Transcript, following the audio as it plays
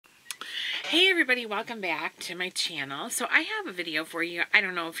Hey everybody, welcome back to my channel. So I have a video for you. I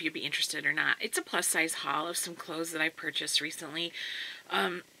don't know if you'd be interested or not. It's a plus size haul of some clothes that I purchased recently.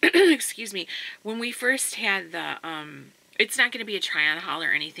 Excuse me. When we first had the, it's not going to be a try on haul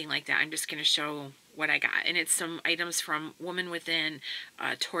or anything like that. I'm just going to show what I got. And it's some items from Woman Within,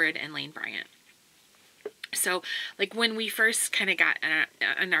 Torrid and Bryant. So like when we first kind of got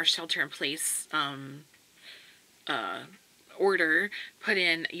in our shelter in place, order put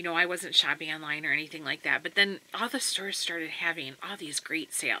in, you know, I wasn't shopping online or anything like that, but then all the stores started having all these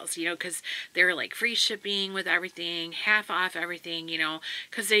great sales, you know, because they were like free shipping with everything, half off everything, you know,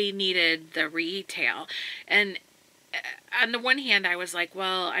 because they needed the retail. And on the one hand, I was like,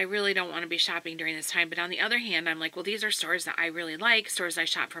 well, I really don't want to be shopping during this time. But on the other hand, I'm like, well, these are stores that I really like, stores I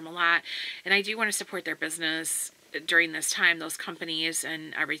shop from a lot, and I do want to support their business during this time, those companies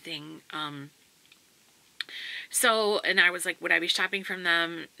and everything. So, and I was like, would I be shopping from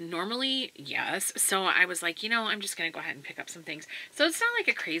them normally? Yes. So I was like, you know, I'm just going to go ahead and pick up some things. So it's not like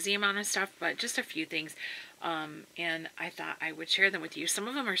a crazy amount of stuff, but just a few things. And I thought I would share them with you. Some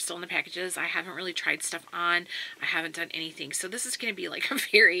of them are still in the packages. I haven't really tried stuff on. I haven't done anything. So this is going to be like a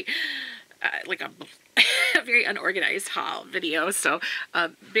very, like a very unorganized haul video. So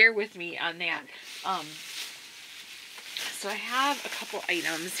bear with me on that. So I have a couple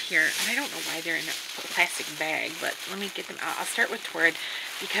items here, and I don't know why they're in a plastic bag, but let me get them out. I'll start with Torrid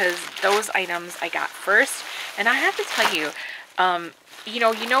because those items I got first. And I have to tell you, you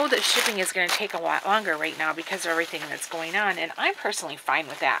know that shipping is going to take a lot longer right now because of everything that's going on, and I'm personally fine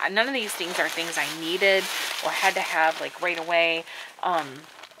with that. None of these things are things I needed or had to have like right away.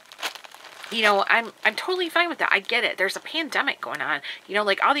 You know, I'm totally fine with that. I get it. There's a pandemic going on. You know,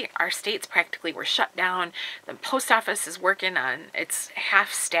 like our states practically were shut down. The post office is working on its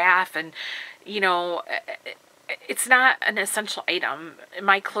half staff, and you know, it's not an essential item.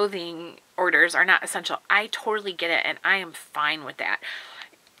 My clothing orders are not essential. I totally get it, and I am fine with that.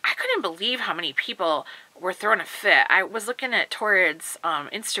 I couldn't believe how many people were throwing a fit. I was looking at Torrid's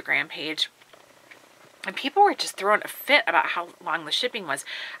Instagram page, and people were just throwing a fit about how long the shipping was.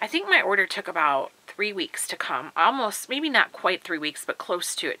 I think my order took about 3 weeks to come. Almost, maybe not quite 3 weeks, but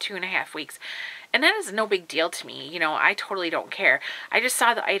close to it, 2.5 weeks. And that is no big deal to me. You know, I totally don't care. I just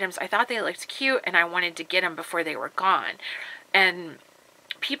saw the items. I thought they looked cute, and I wanted to get them before they were gone. And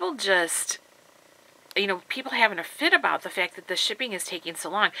people just, you know, people having a fit about the fact that the shipping is taking so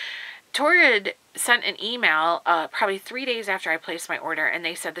long. Torrid sent an email probably 3 days after I placed my order, and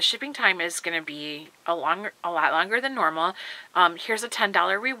they said the shipping time is going to be a lot longer than normal. Here's a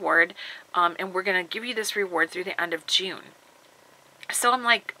 $10 reward, and we're going to give you this reward through the end of June. So I'm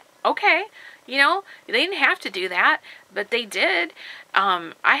like, okay, you know, they didn't have to do that, but they did.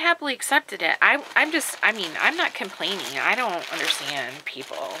 I happily accepted it. I'm not complaining. I don't understand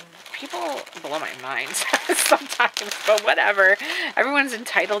people. People blow my mind sometimes, but whatever. Everyone's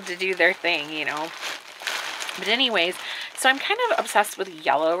entitled to do their thing, you know. But anyways, so I'm kind of obsessed with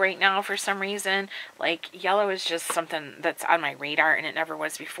yellow right now for some reason. Like, yellow is just something that's on my radar, and it never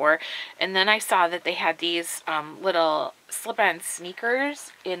was before. And then I saw that they had these little slip-on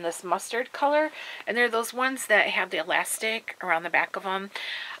sneakers in this mustard color. And they're those ones that have the elastic around the back of them.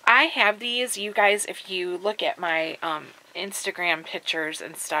 I have these. You guys, if you look at my Instagram pictures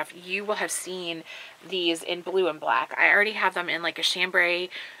and stuff, you will have seen these in blue and black. I already have them in like a chambray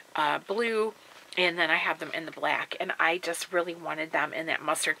blue, and then I have them in the black, and I just really wanted them in that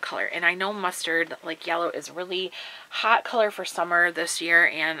mustard color. And I know mustard, like yellow, is really hot color for summer this year,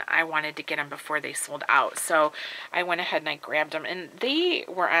 and I wanted to get them before they sold out. So I went ahead and I grabbed them, and they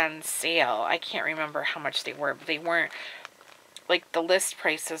were on sale. I can't remember how much they were, but they weren't, like the list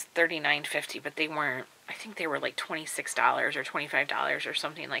price is $39.50, but they weren't, I think they were like $26 or $25 or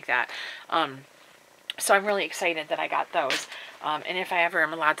something like that. So I'm really excited that I got those. And if I ever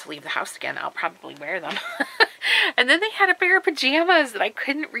am allowed to leave the house again, I'll probably wear them. And then they had a pair of pajamas that I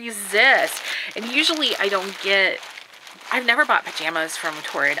couldn't resist. And usually I've never bought pajamas from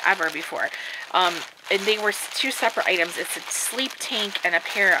Torrid ever before. And they were two separate items. It's a sleep tank and a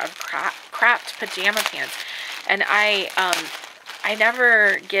pair of cropped pajama pants. And I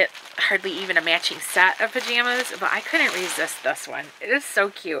never get hardly even a matching set of pajamas, but I couldn't resist this one. It is so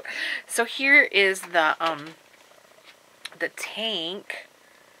cute. So here is the tank.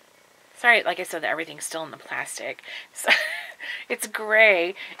 Sorry, like I said, everything's still in the plastic. So it's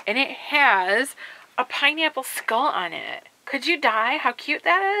gray, and it has a pineapple skull on it. Could you die? How cute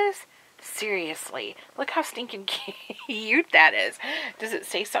that is? Seriously, look how stinking cute that is. Does it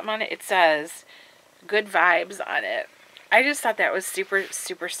say something on it? It says good vibes on it. I just thought that was super,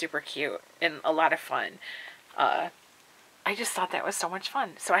 super, super cute and a lot of fun. I just thought that was so much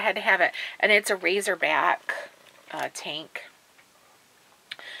fun. So I had to have it. And it's a razorback tank.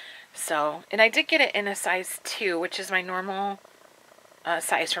 So, and I did get it in a size 2, which is my normal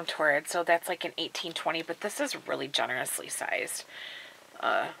size from Torrid. So that's like an 18-20, but this is really generously sized.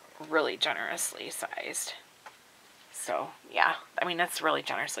 Really generously sized. So, yeah. I mean, that's really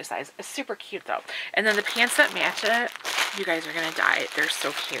generously sized. It's super cute, though. And then the pants that match it, you guys are going to die. They're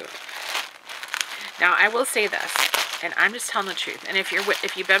so cute. Now, I will say this, and I'm just telling the truth. And if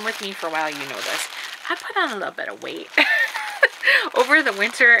you've been with me for a while, you know this. I put on a little bit of weight over the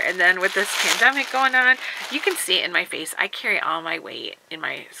winter, and then with this pandemic going on, you can see it in my face. I carry all my weight in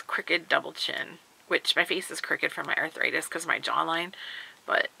my crooked double chin, which my face is crooked from my arthritis because of my jawline.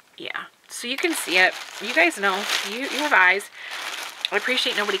 But yeah, so you can see it. You guys know, you have eyes. I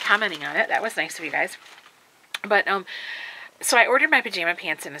appreciate nobody commenting on it. That was nice of you guys. But so I ordered my pajama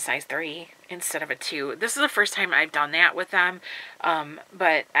pants in a size 3 instead of a 2. This is the first time I've done that with them.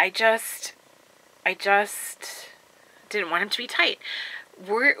 But I just didn't want them to be tight.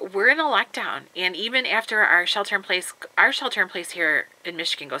 We're in a lockdown, and even after our shelter in place here in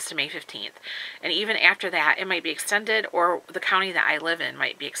Michigan goes to May 15th, and even after that, it might be extended, or the county that I live in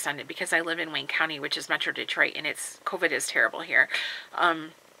might be extended, because I live in Wayne County, which is Metro Detroit, and COVID is terrible here.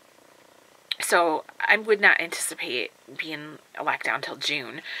 So I would not anticipate being a lockdown until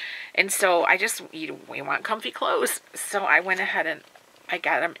June, and so we want comfy clothes, so I went ahead and I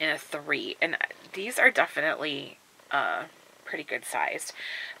got them in a 3, and these are definitely pretty good sized,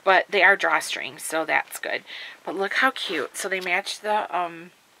 but they are drawstring, so that's good. But look how cute. So they match the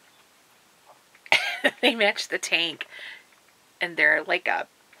they match the tank, and they're like a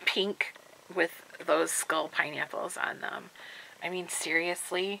pink with those skull pineapples on them. I mean,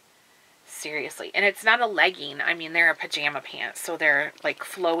 seriously, and it's not a legging. I mean, they're a pajama pants, so they're like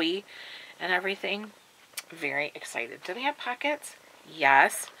flowy and everything. Very excited. Do they have pockets?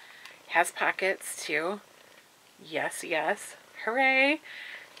 Yes. Has pockets too. Yes. Hooray.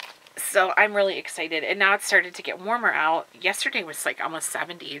 So I'm really excited. And now it's started to get warmer out. Yesterday was like almost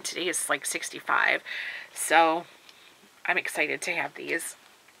 70. And today is like 65. So I'm excited to have these.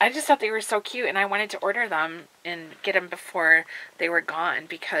 I just thought they were so cute. And I wanted to order them and get them before they were gone,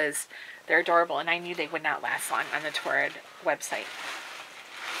 because they're adorable. And I knew they would not last long on the Torrid website.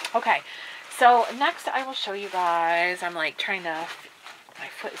 Okay. So next I will show you guys. I'm like trying to... My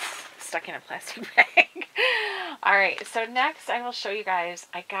foot is stuck in a plastic bag. Alright, so next I will show you guys,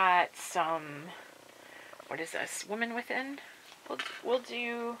 I got some, what is this, Woman Within? We'll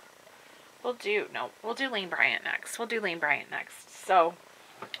do Lane Bryant next. So,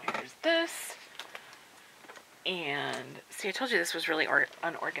 here's this. And, see, I told you this was really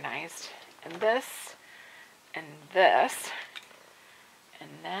unorganized. And this, and this, and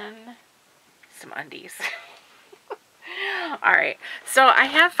then some undies. Alright, so I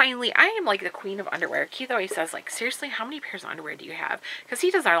am like the queen of underwear. Keith always says, like, seriously, how many pairs of underwear do you have? Because he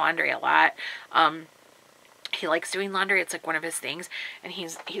does our laundry a lot. He likes doing laundry. It's like one of his things. And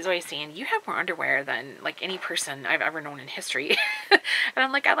he's always saying, you have more underwear than like any person I've ever known in history. And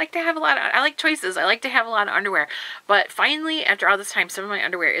I'm like, I like choices. I like to have a lot of underwear. But finally, after all this time, some of my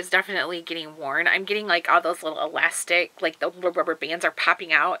underwear is definitely getting worn. I'm getting like all those little elastic, like the little rubber bands are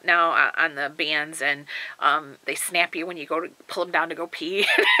popping out now on the bands. And they snap you when you go to pull them down to go pee.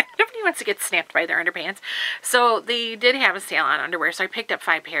 Nobody wants to get snapped by their underpants. So they did have a sale on underwear. So I picked up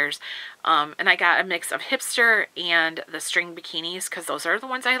 5 pairs. And I got a mix of hipster and the string bikinis, because those are the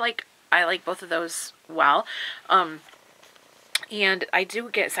ones I like. I like both of those well. And I do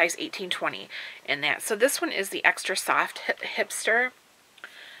get size 18-20 in that. So this one is the extra soft hipster.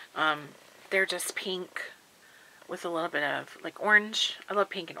 They're just pink with a little bit of like orange. I love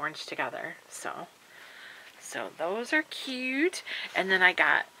pink and orange together. So those are cute. And then I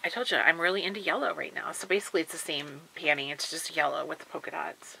told you, I'm really into yellow right now. So basically it's the same panty. It's just yellow with the polka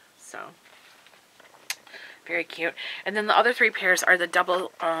dots. So very cute. And then the other 3 pairs are the double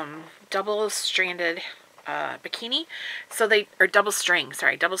stranded bikini. So they are double string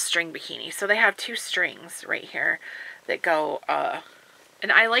bikini. So they have 2 strings right here that go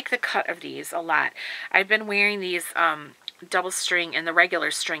and I like the cut of these a lot. I've been wearing these double string and the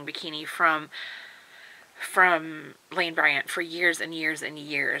regular string bikini from Lane Bryant for years and years and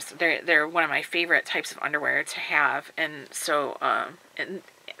years. They're one of my favorite types of underwear to have. And so and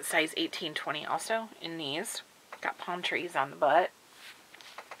size 18-20 also in these. Got palm trees on the butt.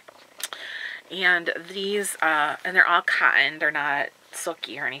 And these, and they're all cotton. They're not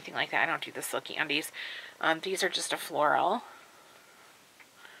silky or anything like that. I don't do the silky undies. These are just a floral.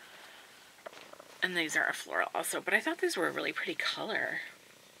 And these are a floral also. But I thought these were a really pretty color.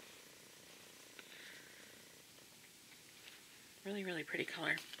 Really, really pretty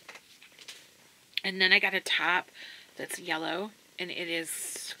color. And then I got a top that's yellow, and it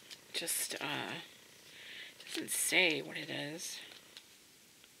is just, it doesn't say what it is.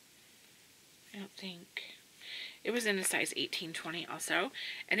 I don't think. It was in a size 18-20 also.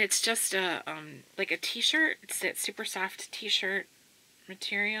 And it's just a, like a t-shirt. It's that super soft t-shirt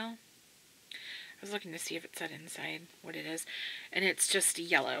material. I was looking to see if it said inside what it is. And it's just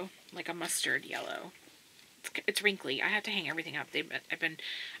yellow, like a mustard yellow. It's wrinkly. I have to hang everything up. I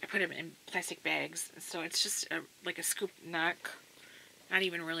put them in plastic bags. So it's just like a scoop neck. Not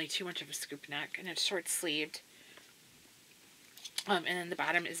even really too much of a scoop neck. And it's short sleeved. And then the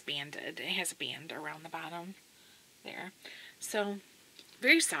bottom is banded. It has a band around the bottom there. So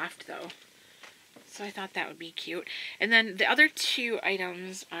very soft though. So I thought that would be cute. And then the other two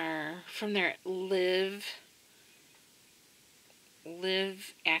items are from their Live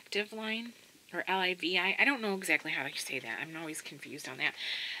Active line. Or L-I-V-I. I don't know exactly how to say that. I'm always confused on that.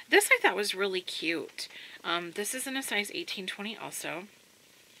 This I thought was really cute. This is in a size 18-20 also.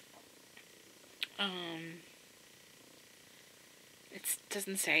 It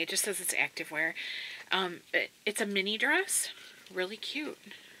doesn't say. It just says it's activewear. It's a mini dress. Really cute.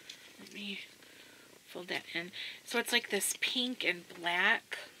 Let me fold that in. So it's like this pink and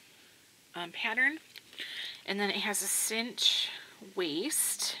black pattern. And then it has a cinch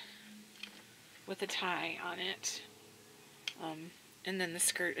waist with a tie on it. And then the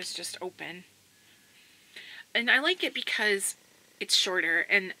skirt is just open. And I like it because it's shorter,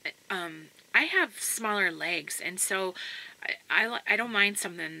 and I have smaller legs, and so I don't mind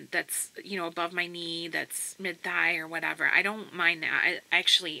something that's, you know, above my knee, that's mid-thigh or whatever. I don't mind that. I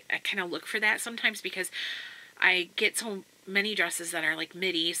kind of look for that sometimes because I get so many dresses that are like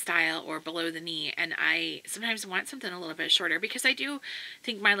midi style or below the knee, and I sometimes want something a little bit shorter because I do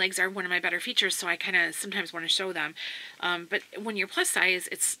think my legs are one of my better features, so I kind of sometimes want to show them. But when you're plus size,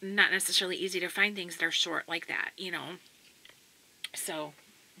 it's not necessarily easy to find things that are short like that, you know. So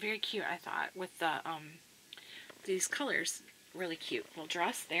very cute, I thought, with the these colors. Really cute little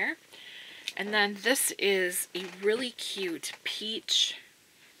dress there. And then this is a really cute peach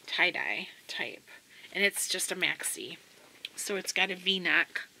tie-dye type, and it's just a maxi. So it's got a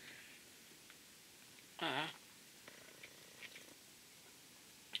V-neck. And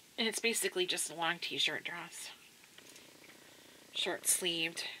it's basically just a long t-shirt dress. Short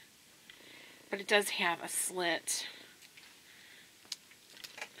sleeved. But it does have a slit.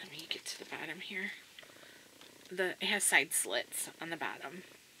 Let me get to the bottom here. It has side slits on the bottom.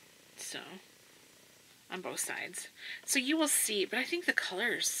 So, on both sides. So you will see, but I think the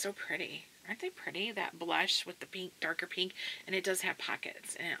color is so pretty. Aren't they pretty? That blush with the pink, darker pink, and it does have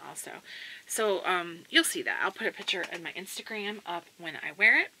pockets in it also. So you'll see that. I'll put a picture on my Instagram up when I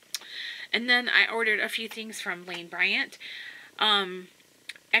wear it. And then I ordered a few things from Bryant.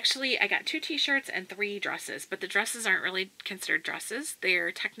 Actually, I got 2 t-shirts and 3 dresses, but the dresses aren't really considered dresses.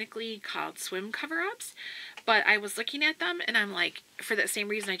 They're technically called swim cover-ups, but I was looking at them, and I'm like, for that same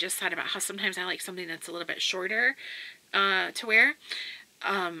reason I just thought about how sometimes I like something that's a little bit shorter to wear.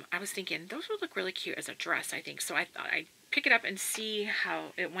 I was thinking those would look really cute as a dress, I think. So I thought I'd pick it up and see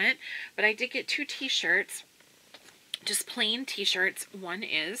how it went. But I did get 2 t-shirts, just plain t-shirts. One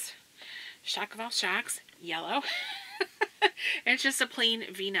is shock of all shocks, yellow. And it's just a plain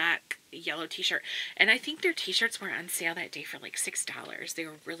V-neck yellow t-shirt. And I think their t-shirts were on sale that day for like $6. They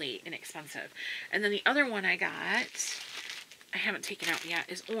were really inexpensive. And then the other one I got, I haven't taken out yet,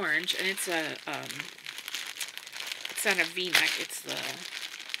 is orange. And it's a, it's not a V-neck, it's the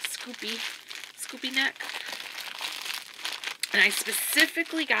scoopy neck. And I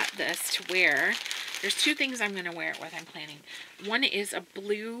specifically got this to wear. There's 2 things I'm going to wear it with, I'm planning. One is a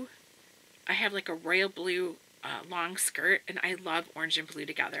blue, I have like a royal blue long skirt, and I love orange and blue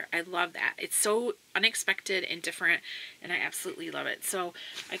together. I love that. It's so unexpected and different, and I absolutely love it. So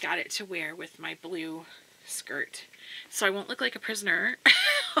I got it to wear with my blue skirt. So I won't look like a prisoner,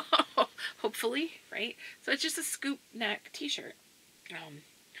 hopefully, right? So it's just a scoop neck t-shirt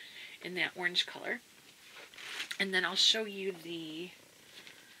in that orange color. And then I'll show you the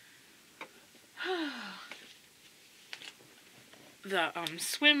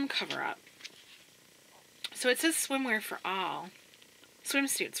swim cover-up. So it says swimwear for all.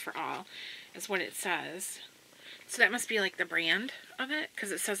 Swimsuits for all is what it says. So that must be like the brand of it,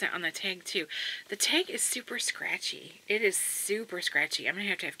 because it says that on the tag too. The tag is super scratchy. It is super scratchy. I'm going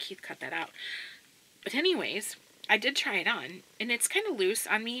to have Keith cut that out. But anyways, I did try it on, and it's kind of loose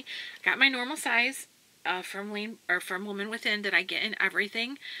on me. Got my normal size from Woman Within that I get in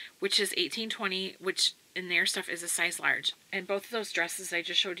everything, which is 18-20, which in their stuff is a size large. And both of those dresses I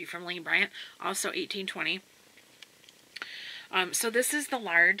just showed you from Bryant, also 18-20. So this is the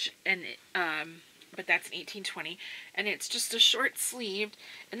large, and but that's an 1820, and it's just a short sleeved,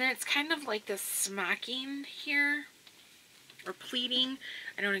 and then it's kind of like this smocking here, or pleating.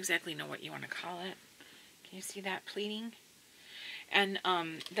 I don't exactly know what you want to call it. Can you see that pleating? And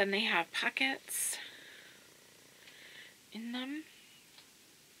then they have pockets in them,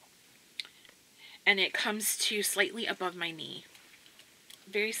 and it comes to slightly above my knee.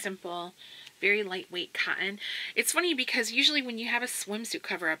 Very simple, very lightweight cotton. It's funny because usually when you have a swimsuit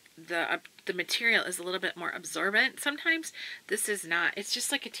cover up, the material is a little bit more absorbent sometimes. This is not. It's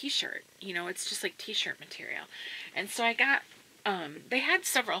just like a t-shirt, you know, it's just like t-shirt material. And so I got, they had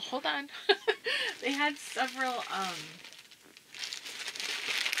several, hold on. They had several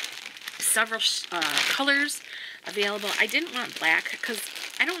colors available. I didn't want black because,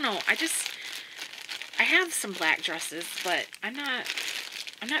 I don't know, I have some black dresses, but I'm not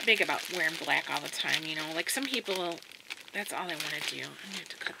big about wearing black all the time, you know. Like some people, that's all they want to do. I'm going to have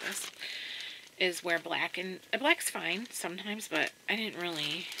to cut this. Is wear black. And black's fine sometimes, but I didn't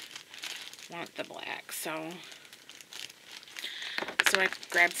really want the black. So I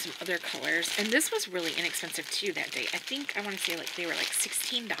grabbed some other colors. And this was really inexpensive too that day. I think, I want to say like they were like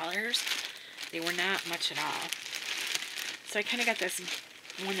 $16. They were not much at all. So I kind of got this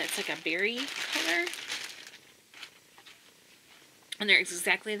one that's like a berry color. And they're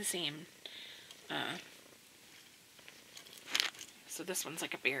exactly the same. So this one's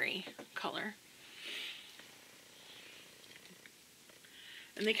like a berry color.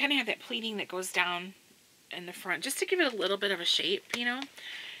 And they kind of have that pleating that goes down in the front, just to give it a little bit of a shape, you know.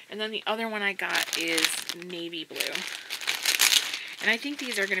 And then the other one I got is navy blue. And I think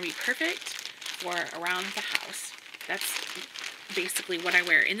these are going to be perfect for around the house. That's basically what I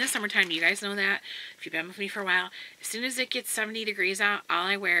wear in the summertime. You guys know that if you've been with me for a while. As soon as it gets 70 degrees out, all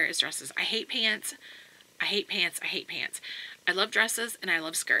I wear is dresses. I hate pants. I hate pants. I hate pants. I love dresses and I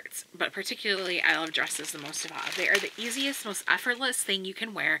love skirts, but particularly I love dresses the most of all. They are the easiest, most effortless thing you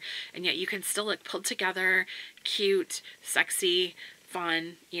can wear, and yet you can still look pulled together, cute,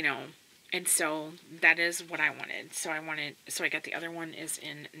 fun, you know. And so that is what I wanted. So I got the other one is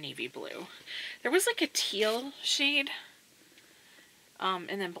in navy blue. There was like a teal shade.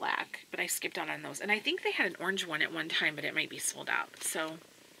 And then black, but I skipped out on those. And I think they had an orange one at one time, but it might be sold out. So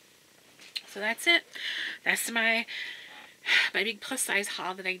that's it. That's my big plus size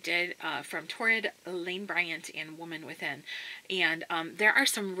haul that I did from Torrid, Lane Bryant, and Woman Within. And there are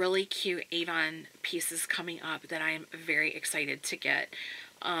some really cute Avon pieces coming up that I am very excited to get.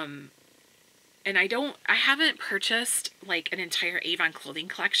 And I haven't purchased like an entire Avon clothing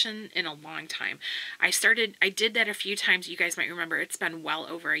collection in a long time. I did that a few times. You guys might remember it's been well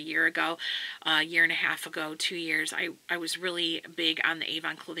over a year ago, a year and a half ago, 2 years. I was really big on the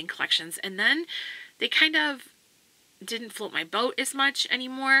Avon clothing collections, and then they kind of didn't float my boat as much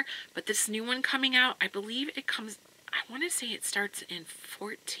anymore. But this new one coming out, I believe it comes, I want to say it starts in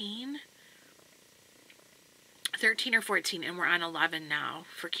 13 or 14, and we're on 11 now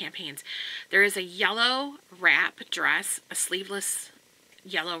for campaigns. There is a yellow wrap dress, a sleeveless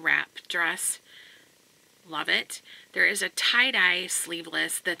yellow wrap dress. Love it. There is a tie-dye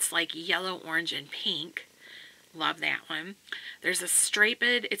sleeveless that's like yellow, orange, and pink. Love that one. There's a striped,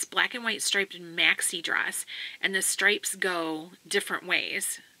 it's black and white striped maxi dress, and the stripes go different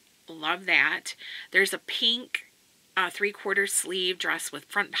ways. Love that. There's a pink 3/4 sleeve dress with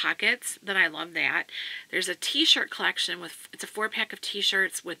front pockets that I love that. There's a t-shirt collection with, it's a 4-pack of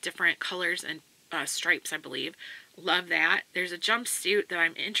t-shirts with different colors and stripes, I believe. Love that. There's a jumpsuit that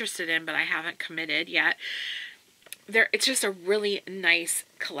I'm interested in, but I haven't committed yet. It's just a really nice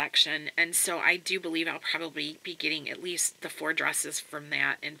collection, and so I do believe I'll probably be getting at least the 4 dresses from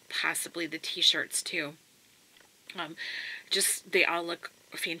that, and possibly the t-shirts too. Just, they all look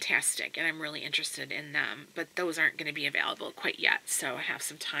fantastic, and I'm really interested in them, but those aren't going to be available quite yet, so I have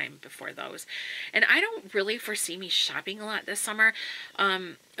some time before those. And I don't really foresee me shopping a lot this summer.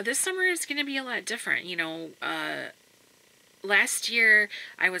 This summer is going to be a lot different, you know. Last year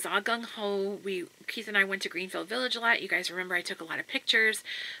I was all gung-ho. Keith and I went to Greenfield Village a lot. You guys remember I took a lot of pictures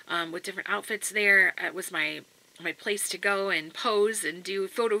with different outfits there. It was my place to go and pose and do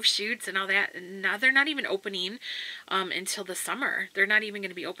photo shoots and all that. And now they're not even opening until the summer. They're not even going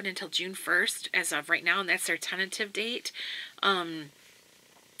to be open until June 1st as of right now, and that's their tentative date.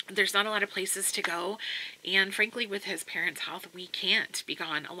 There's not a lot of places to go, and frankly with his parents' health we can't be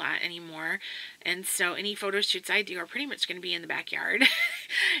gone a lot anymore, and so any photo shoots I do are pretty much going to be in the backyard.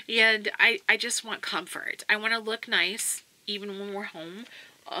 And I just want comfort. I want to look nice even when we're home.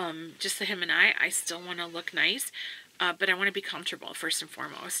 Just him and I still want to look nice, but I want to be comfortable first and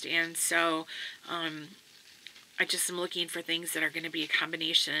foremost. And so I just am looking for things that are going to be a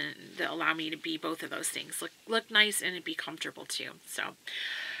combination that allow me to be both of those things. Look nice and be comfortable too. So,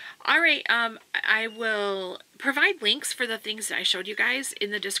 all right, I will provide links for the things that I showed you guys in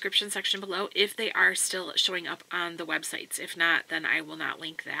the description section below if they are still showing up on the websites. If not, then I will not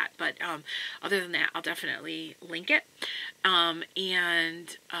link that. But other than that, I'll definitely link it.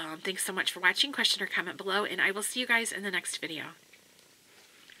 Thanks so much for watching. Question or comment below, and I will see you guys in the next video.